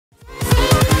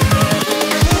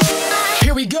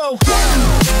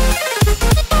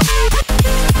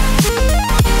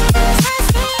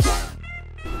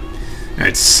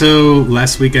So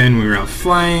last weekend we were out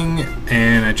flying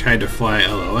and I tried to fly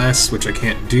LOS, which I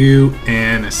can't do,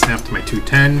 and I snapped my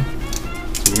 210.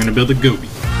 So we're gonna build a Goby.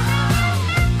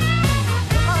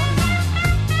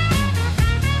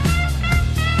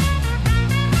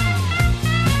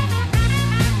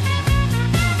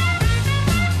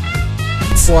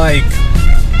 It's like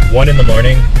 1 in the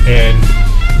morning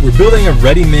and we're building a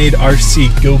Ready Made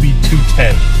RC Goby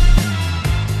 210.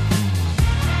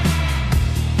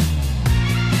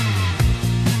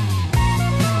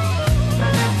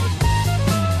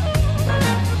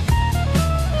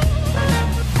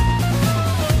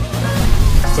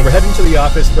 So we're heading to the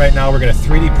office right now. We're going to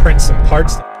 3D print some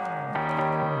parts.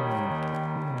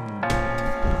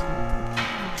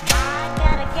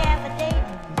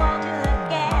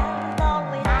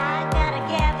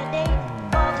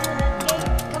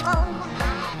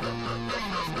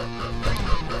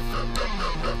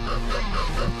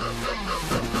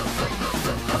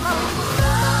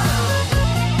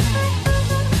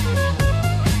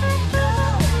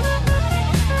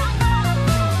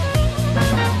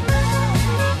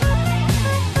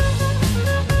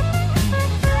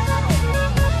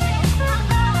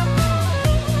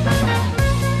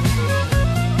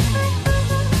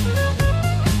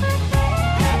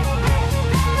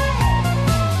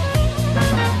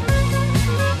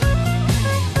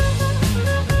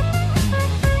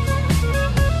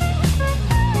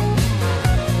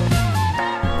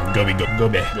 Goby,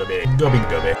 Goby, Goby, Goby,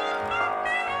 Goby.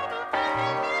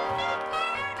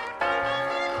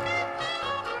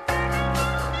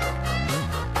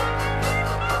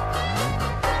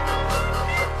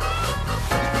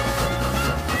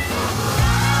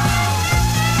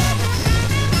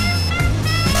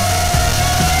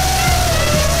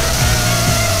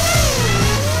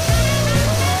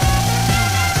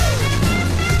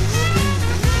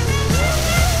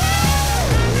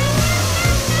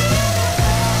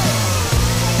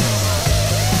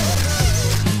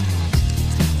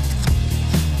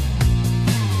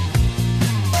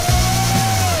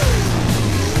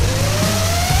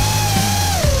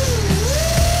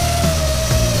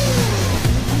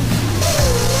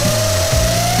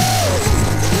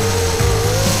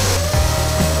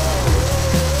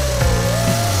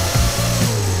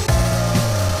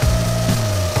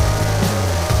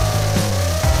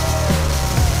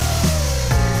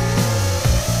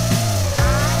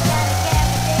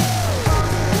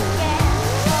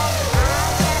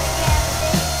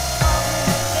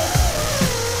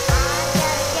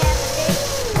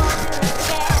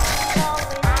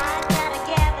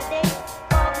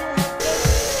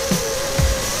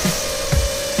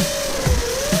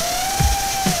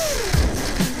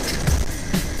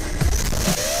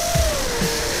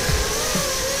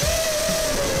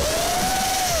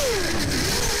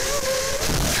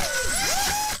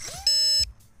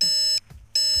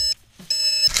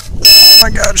 Oh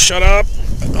my god, shut up.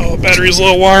 Oh, battery's a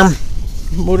little warm.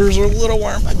 Motors are a little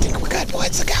warm. I think we're good,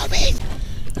 boys. Look out, mate.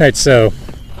 Alright, so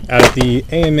out at the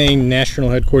AMA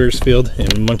National Headquarters field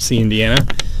in Muncie, Indiana,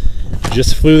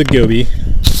 just flew the Goby.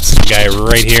 This guy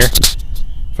right here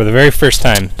for the very first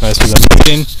time. Now, this was a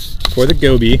Maiden for the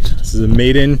Goby. This is a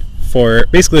Maiden for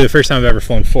basically the first time I've ever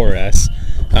flown 4S.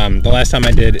 The last time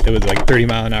I did, it was like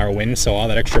 30-mile-an-hour wind, so all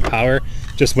that extra power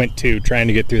just went to trying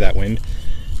to get through that wind.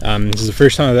 This is the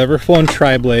first time I've ever flown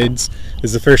tri-blades.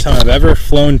 This is the first time I've ever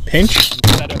flown pinch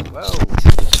instead of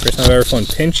first time I've ever flown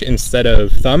pinch instead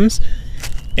of thumbs,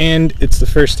 and it's the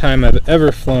first time I've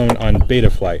ever flown on beta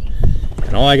flight.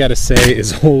 And all I gotta say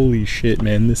is, holy shit,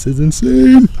 man, this is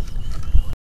insane.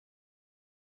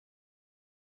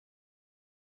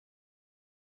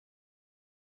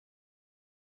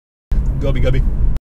 Goby, Goby.